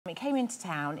We came into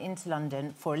town, into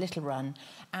London, for a little run,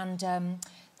 and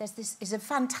it's a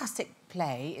fantastic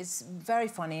play. It's very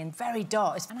funny and very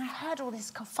dark. And I heard all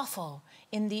this kerfuffle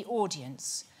in the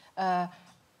audience.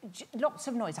 Lots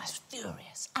of noise. I was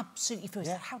furious, absolutely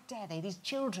furious. Yeah. How dare they? These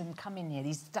children come in here,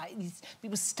 these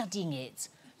people studying it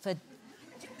for...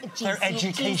 Their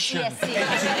education.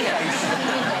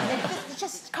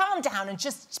 Just calm down and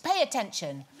just pay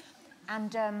attention.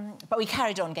 And, but we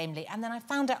carried on gamely. And then I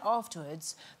found out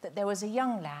afterwards that there was a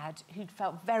young lad who'd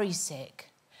felt very sick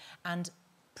and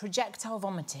projectile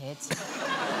vomited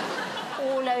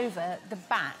all over the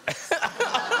back.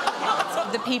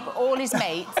 The people, all his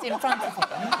mates in front of him.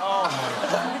 Oh, my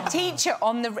God. The teacher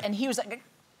on the... And he was like...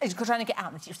 He's trying to get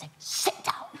out, and the teacher was saying, sit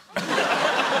down.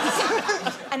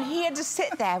 And he had to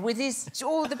sit there with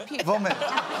all the people... Vomit.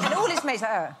 And all his mates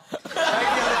like, oh.